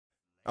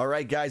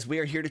Alright guys, we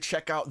are here to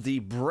check out the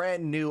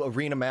brand new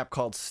arena map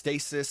called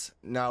Stasis.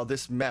 Now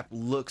this map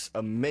looks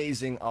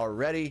amazing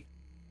already,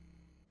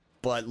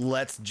 but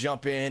let's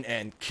jump in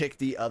and kick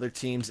the other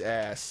team's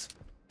ass.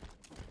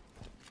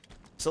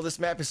 So this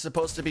map is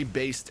supposed to be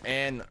based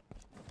and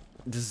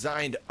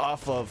designed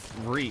off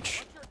of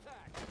Reach.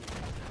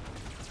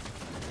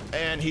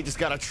 And he just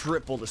got a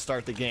triple to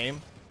start the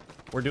game.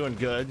 We're doing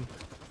good.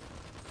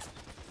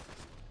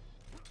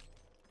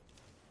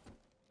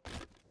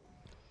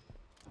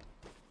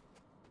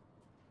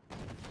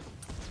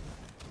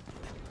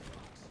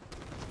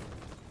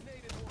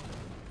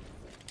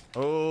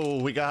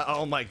 Oh,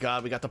 oh my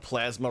god, we got the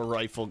plasma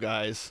rifle,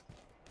 guys.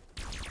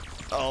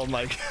 Oh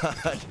my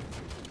god.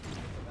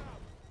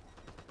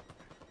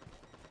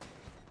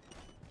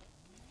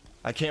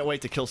 I can't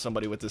wait to kill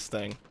somebody with this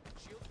thing.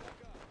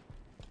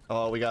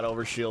 Oh, we got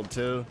overshield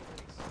too.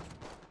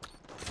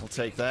 We'll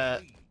take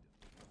that.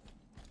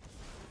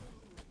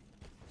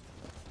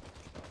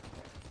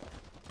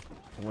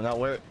 Well, now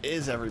where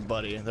is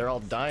everybody? They're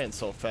all dying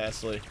so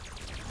fastly.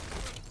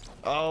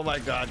 Oh my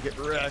god, get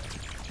wrecked.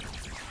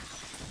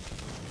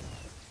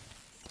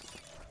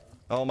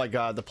 Oh my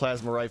god, the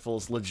plasma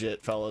rifle's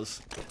legit,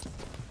 fellas.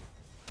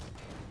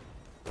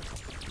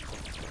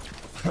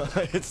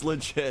 It's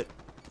legit.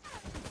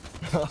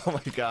 Oh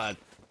my god.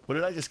 What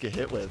did I just get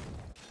hit with?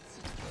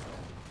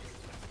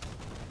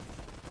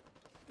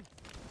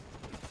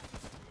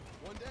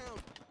 One down.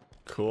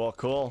 Cool,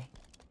 cool.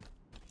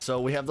 So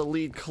we have the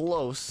lead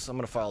close. I'm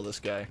gonna follow this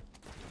guy.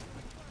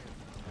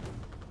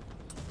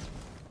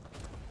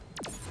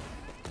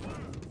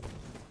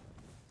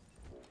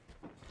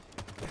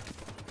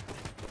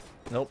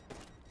 Nope.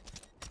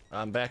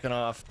 I'm backing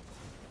off.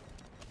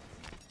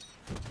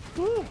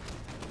 Woo!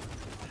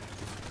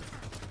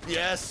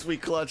 Yes, we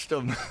clutched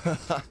him.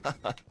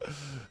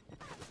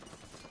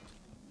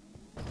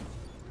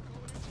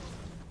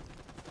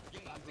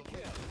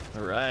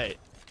 All right.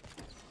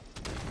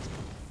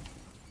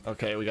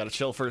 Okay, we gotta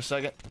chill for a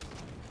second.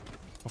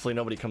 Hopefully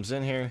nobody comes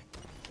in here.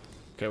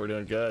 Okay, we're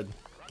doing good.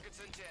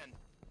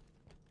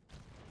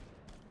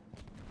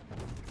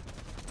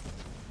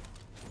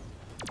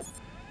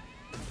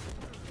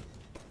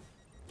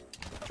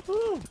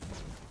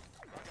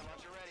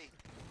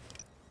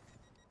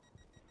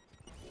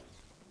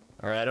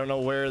 Alright, I don't know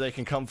where they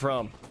can come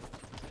from.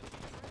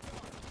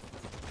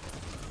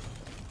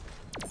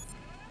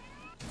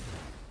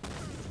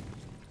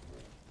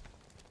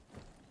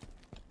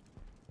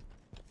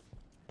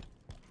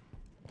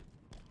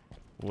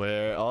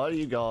 Where are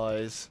you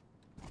guys?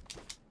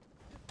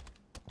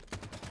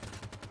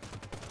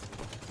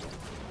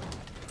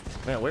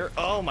 Man, where?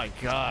 Oh my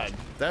god.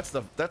 That's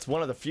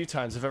one of the few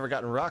times I've ever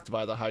gotten rocked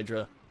by the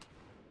Hydra.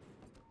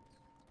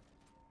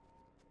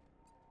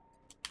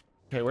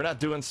 Okay, we're not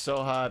doing so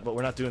hot, but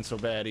we're not doing so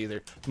bad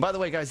either. And by the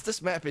way, guys, this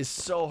map is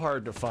so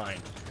hard to find.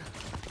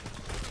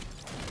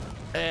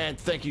 And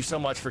thank you so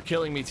much for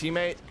killing me,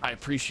 teammate. I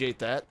appreciate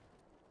that.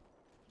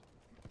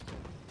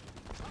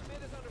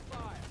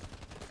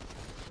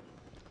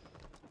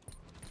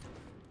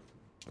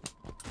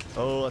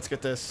 Oh, let's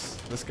get this.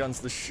 This gun's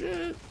the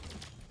shit.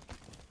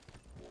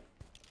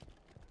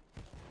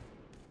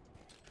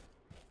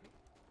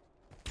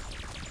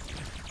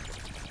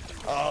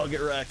 Oh,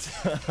 get wrecked.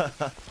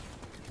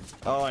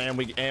 Oh, and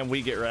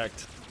we get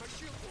wrecked.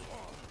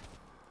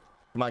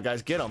 Come on,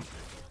 guys, get him.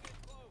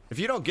 If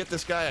you don't get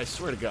this guy, I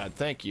swear to God,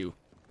 thank you.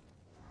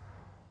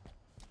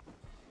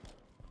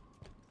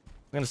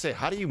 I'm gonna say,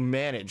 how do you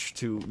manage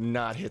to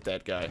not hit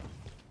that guy?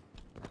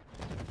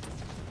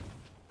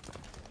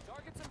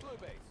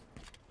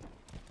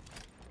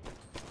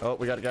 Oh,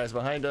 we got guys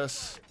behind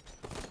us.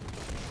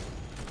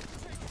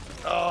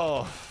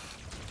 Oh,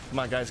 come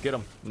on, guys, get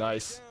him.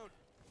 Nice.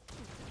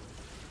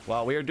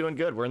 Wow, we are doing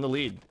good. We're in the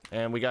lead.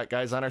 And we got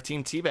guys on our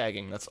team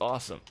teabagging. That's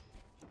awesome.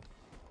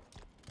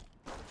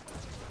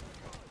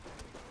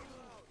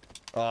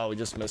 Oh, we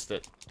just missed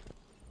it.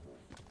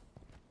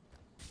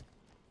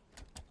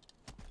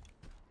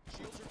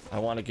 I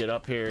want to get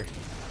up here.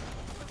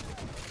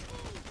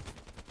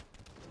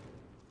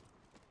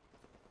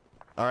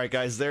 Alright,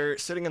 guys. They're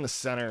sitting in the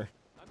center.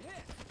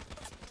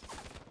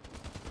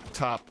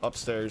 Top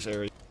upstairs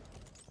area.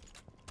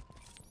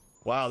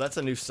 Wow, that's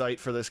a new sight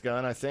for this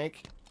gun, I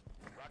think.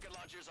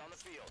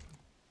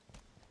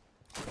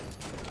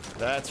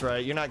 That's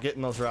right, you're not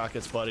getting those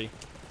rockets, buddy.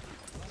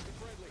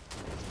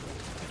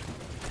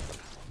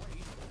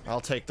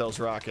 I'll take those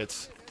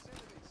rockets.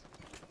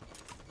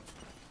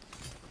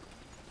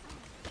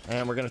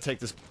 And we're gonna take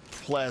this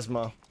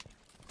plasma.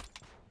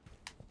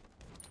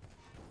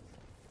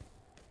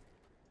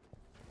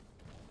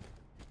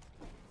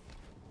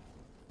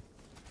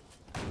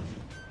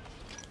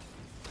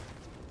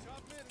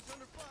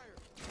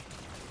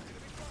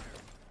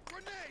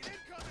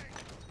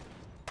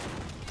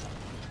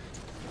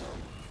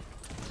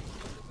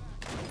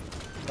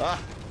 Ah!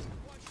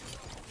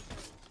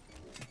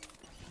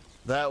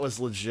 That was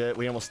legit.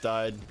 We almost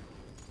died.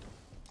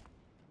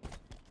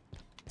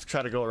 Let's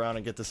try to go around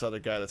and get this other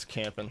guy that's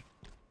camping.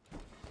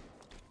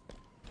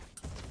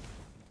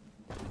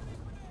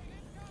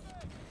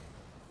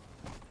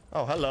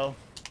 Oh, hello.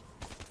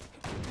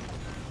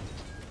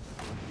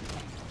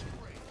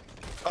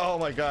 Oh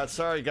my god,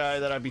 sorry guy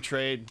that I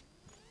betrayed.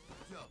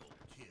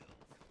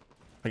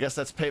 I guess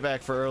that's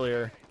payback for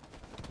earlier.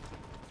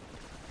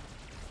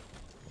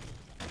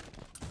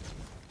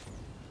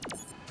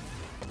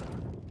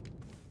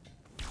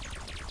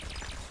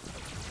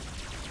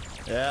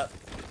 Yeah.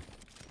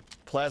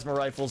 Plasma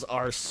rifles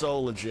are so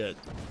legit.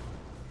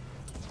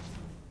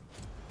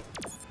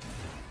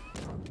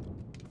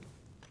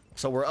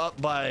 So we're up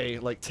by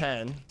like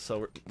 10,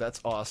 so that's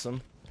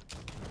awesome.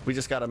 We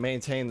just got to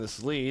maintain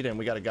this lead, and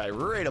we got a guy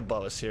right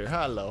above us here.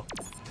 Hello.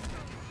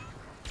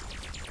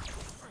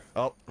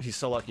 Oh, he's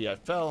so lucky I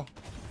fell.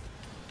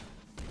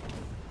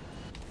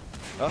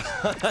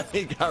 Oh,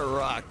 he got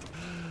rocked.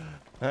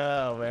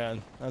 Oh,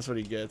 man. That's what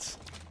he gets.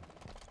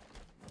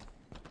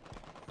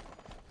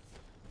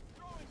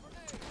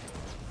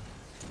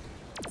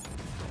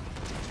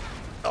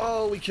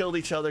 Oh, we killed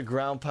each other.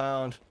 Ground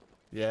pound.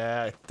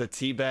 Yeah, the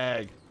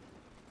teabag.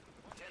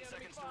 10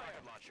 seconds to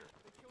rocket launcher.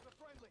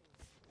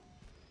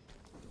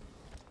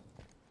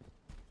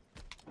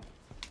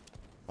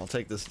 I'll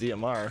take this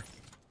DMR. Rocket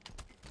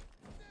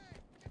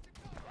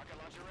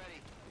launcher ready.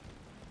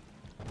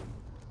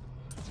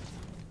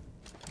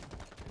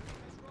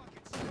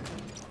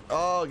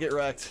 Oh, get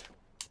wrecked.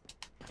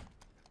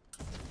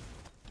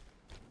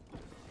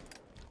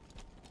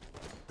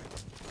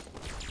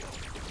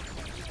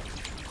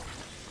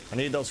 I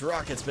need those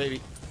rockets,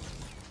 baby.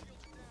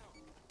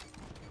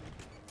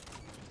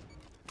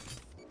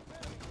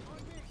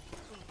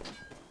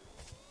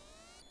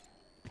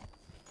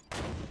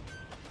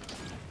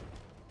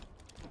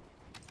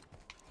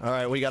 All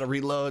right, we got to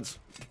reload.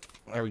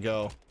 There we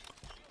go.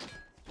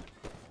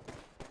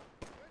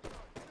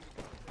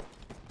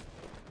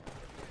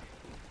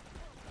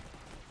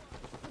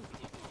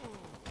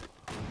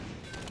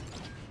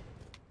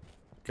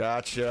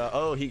 Gotcha.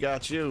 Oh, he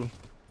got you.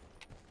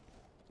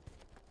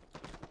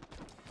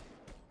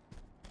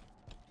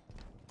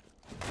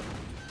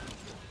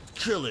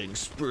 Killing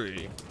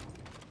spree.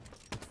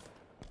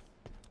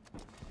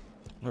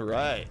 All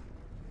right.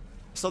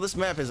 So this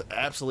map is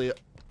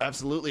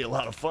absolutely a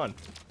lot of fun.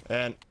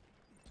 And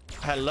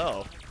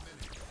hello.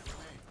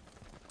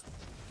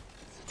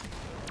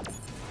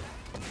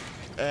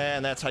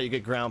 And that's how you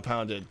get ground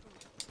pounded.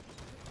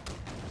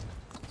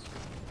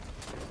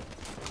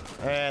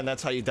 And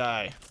that's how you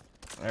die.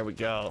 There we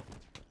go.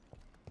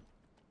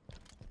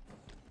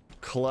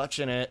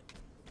 Clutching it.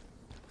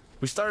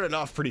 We started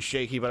off pretty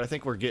shaky, but I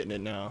think we're getting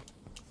it now.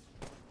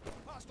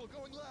 Hostile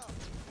going loud.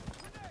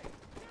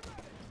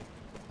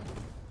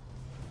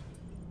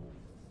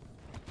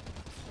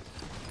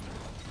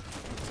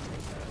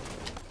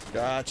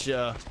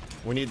 Gotcha.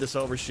 We need this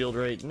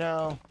overshield right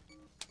now.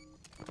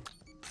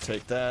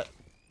 Take that.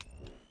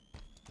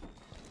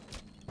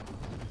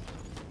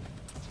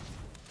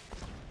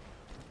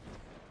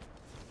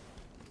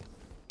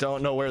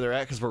 Don't know where they're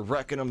at because we're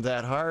wrecking them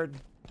that hard.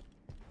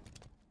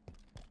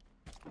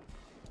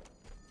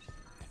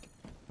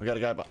 We got a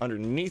guy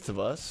underneath of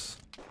us.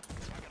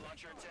 Rocket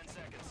launcher in 10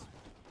 seconds.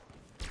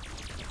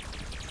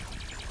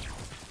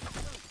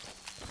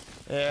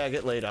 Yeah,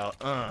 get laid out.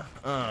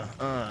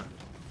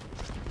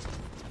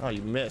 Oh,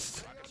 you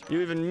missed.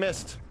 You even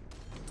missed.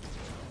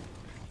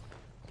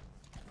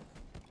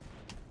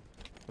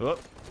 Whoop.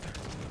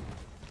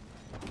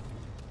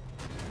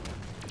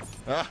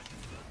 Ah,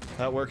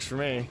 that works for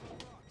me.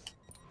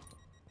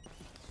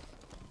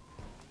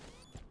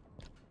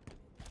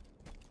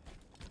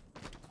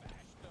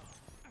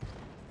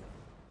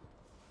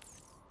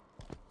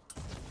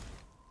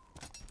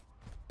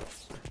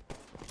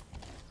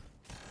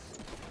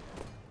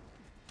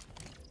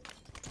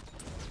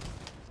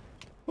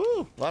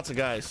 Woo, lots of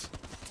guys.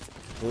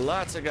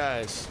 Lots of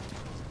guys.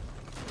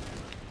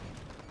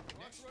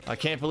 I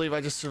can't believe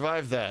I just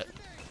survived that.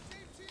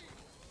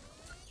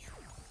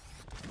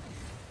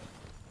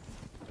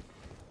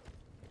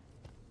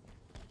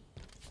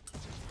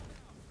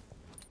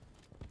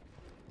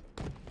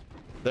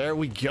 There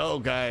we go,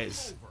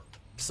 guys.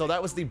 So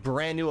that was the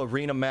brand new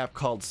arena map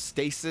called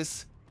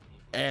Stasis,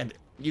 and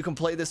you can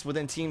play this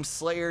within Team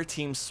Slayer,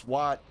 Team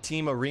SWAT,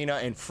 Team Arena,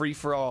 and Free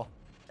For All.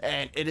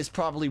 And it is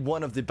probably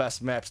one of the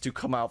best maps to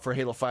come out for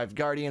Halo 5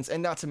 Guardians,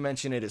 and not to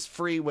mention it is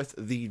free with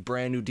the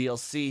brand new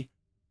DLC,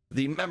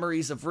 The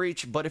Memories of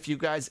Reach. But if you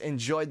guys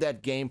enjoyed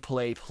that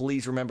gameplay,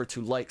 please remember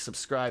to like,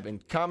 subscribe,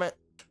 and comment.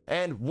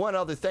 And one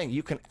other thing,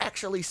 you can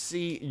actually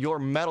see your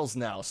medals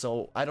now.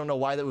 So I don't know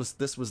why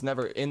this was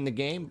never in the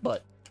game,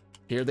 but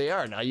here they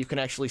are. Now you can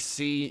actually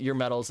see your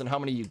medals and how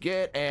many you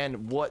get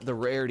and what the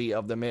rarity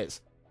of them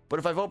is. But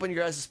if I've opened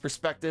your guys'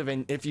 perspective,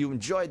 and if you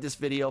enjoyed this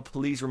video,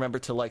 please remember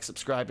to like,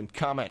 subscribe, and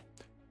comment.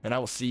 And I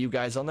will see you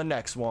guys on the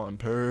next one.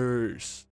 Peace.